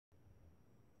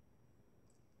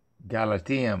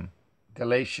Galatians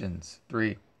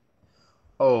 3.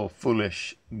 O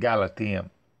foolish Galatians,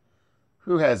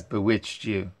 who has bewitched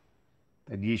you,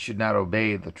 that ye should not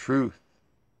obey the truth,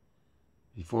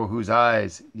 before whose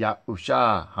eyes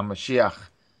Yahushua HaMashiach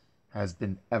has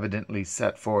been evidently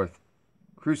set forth,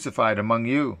 crucified among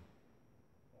you?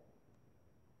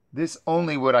 This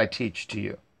only would I teach to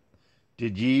you.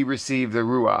 Did ye receive the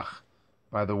Ruach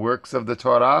by the works of the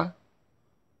Torah,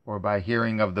 or by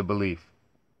hearing of the belief?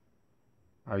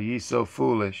 Are ye so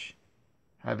foolish?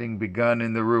 Having begun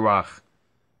in the Ruach,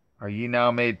 are ye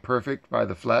now made perfect by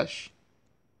the flesh?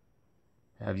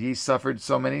 Have ye suffered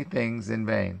so many things in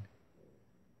vain,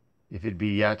 if it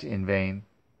be yet in vain?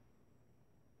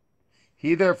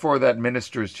 He therefore that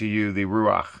ministers to you the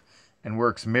Ruach, and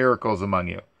works miracles among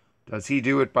you, does he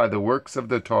do it by the works of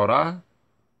the Torah,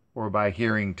 or by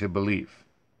hearing to belief?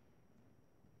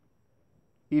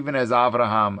 Even as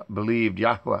Abraham believed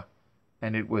Yahweh,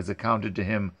 and it was accounted to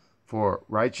him for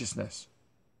righteousness.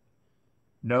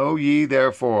 Know ye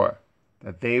therefore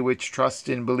that they which trust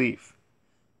in belief,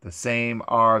 the same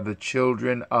are the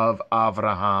children of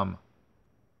Abraham.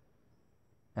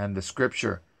 And the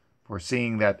scripture,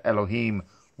 foreseeing that Elohim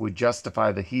would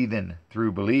justify the heathen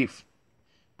through belief,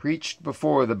 preached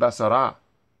before the Besorah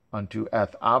unto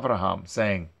Abraham,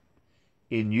 saying,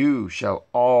 In you shall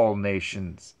all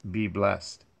nations be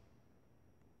blessed.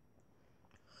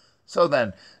 So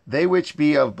then, they which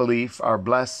be of belief are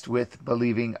blessed with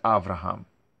believing Abraham.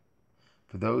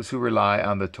 For those who rely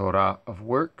on the Torah of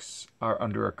works are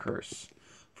under a curse,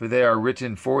 for they are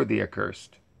written for the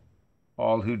accursed,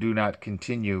 all who do not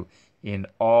continue in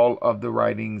all of the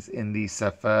writings in the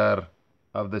Sefer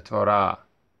of the Torah,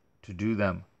 to do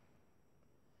them.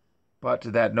 But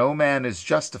that no man is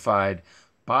justified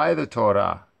by the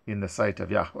Torah in the sight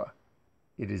of Yahweh,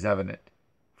 it is evident,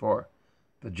 for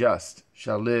the just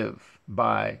shall live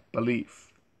by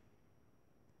belief.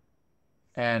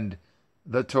 And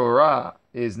the Torah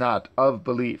is not of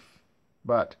belief,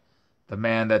 but the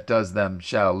man that does them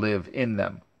shall live in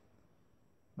them.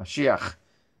 Mashiach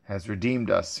has redeemed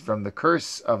us from the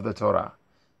curse of the Torah,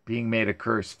 being made a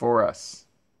curse for us.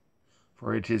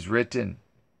 For it is written,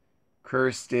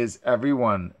 Cursed is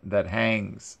everyone that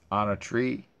hangs on a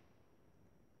tree,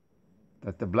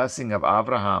 that the blessing of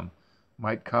Abraham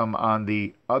might come on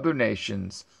the other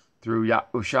nations through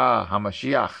Yahushua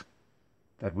HaMashiach,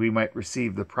 that we might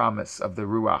receive the promise of the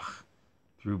Ruach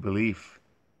through belief.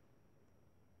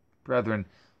 Brethren,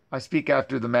 I speak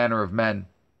after the manner of men.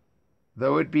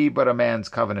 Though it be but a man's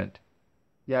covenant,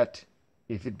 yet,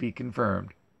 if it be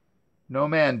confirmed, no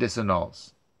man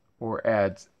disannuls or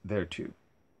adds thereto.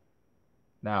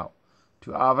 Now,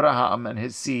 to Abraham and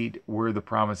his seed were the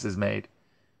promises made.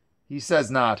 He says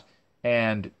not,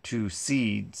 and to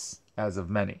seeds as of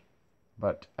many,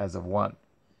 but as of one,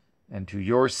 and to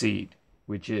your seed,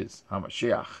 which is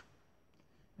HaMashiach.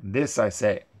 And this I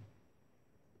say,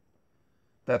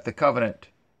 that the covenant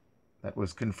that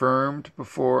was confirmed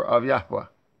before of Yahweh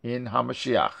in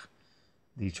HaMashiach,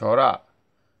 the Torah,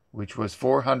 which was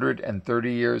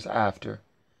 430 years after,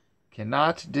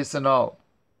 cannot disannul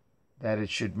that it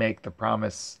should make the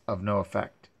promise of no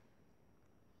effect.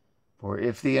 For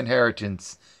if the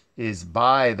inheritance is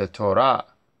by the Torah,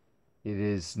 it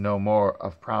is no more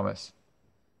of promise,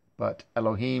 but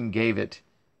Elohim gave it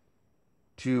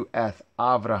to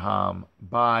Abraham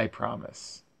by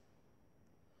promise.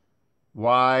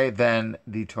 Why then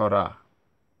the Torah?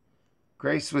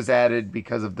 Grace was added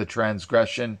because of the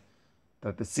transgression,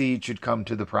 that the seed should come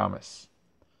to the promise,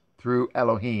 through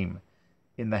Elohim,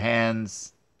 in the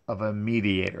hands of a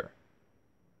mediator.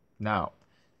 Now,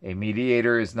 a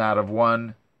mediator is not of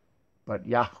one, but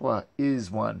Yahweh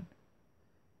is one.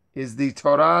 Is the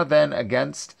Torah then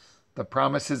against the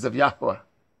promises of Yahweh?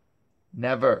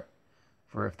 Never.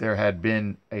 For if there had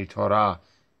been a Torah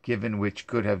given which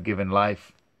could have given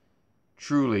life,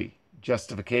 truly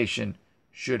justification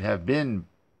should have been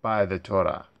by the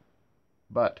Torah.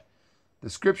 But the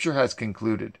Scripture has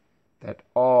concluded that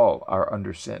all are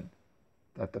under sin,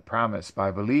 that the promise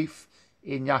by belief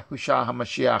in Yahushua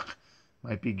HaMashiach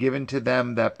might be given to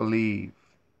them that believe.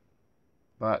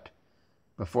 But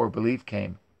before belief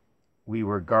came, we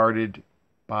were guarded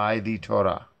by the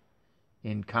Torah,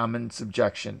 in common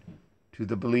subjection to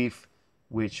the belief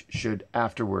which should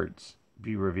afterwards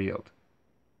be revealed.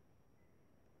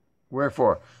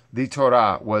 Wherefore the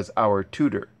Torah was our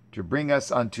tutor to bring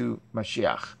us unto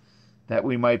Mashiach, that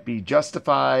we might be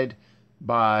justified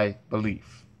by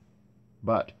belief.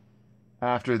 But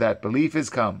after that belief is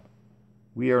come,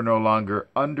 we are no longer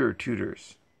under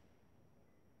tutors.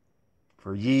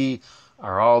 For ye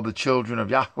are all the children of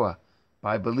Yahweh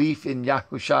by belief in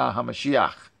Yahushua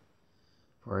HaMashiach,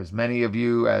 For as many of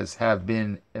you as have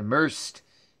been immersed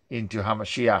into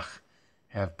Hamashiach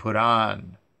have put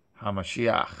on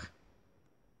Hamashiach.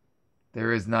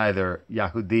 There is neither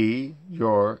Yahudi,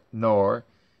 nor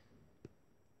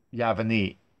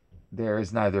Yavani. There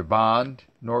is neither bond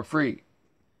nor free.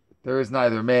 There is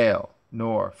neither male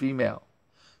nor female.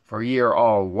 For ye are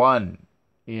all one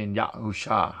in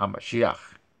Yahushua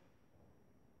Hamashiach.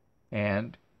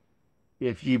 And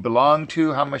if ye belong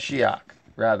to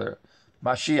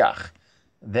Mashiach,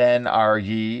 then are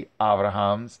ye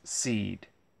Abraham's seed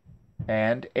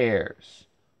and heirs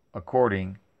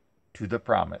according to the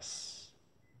promise.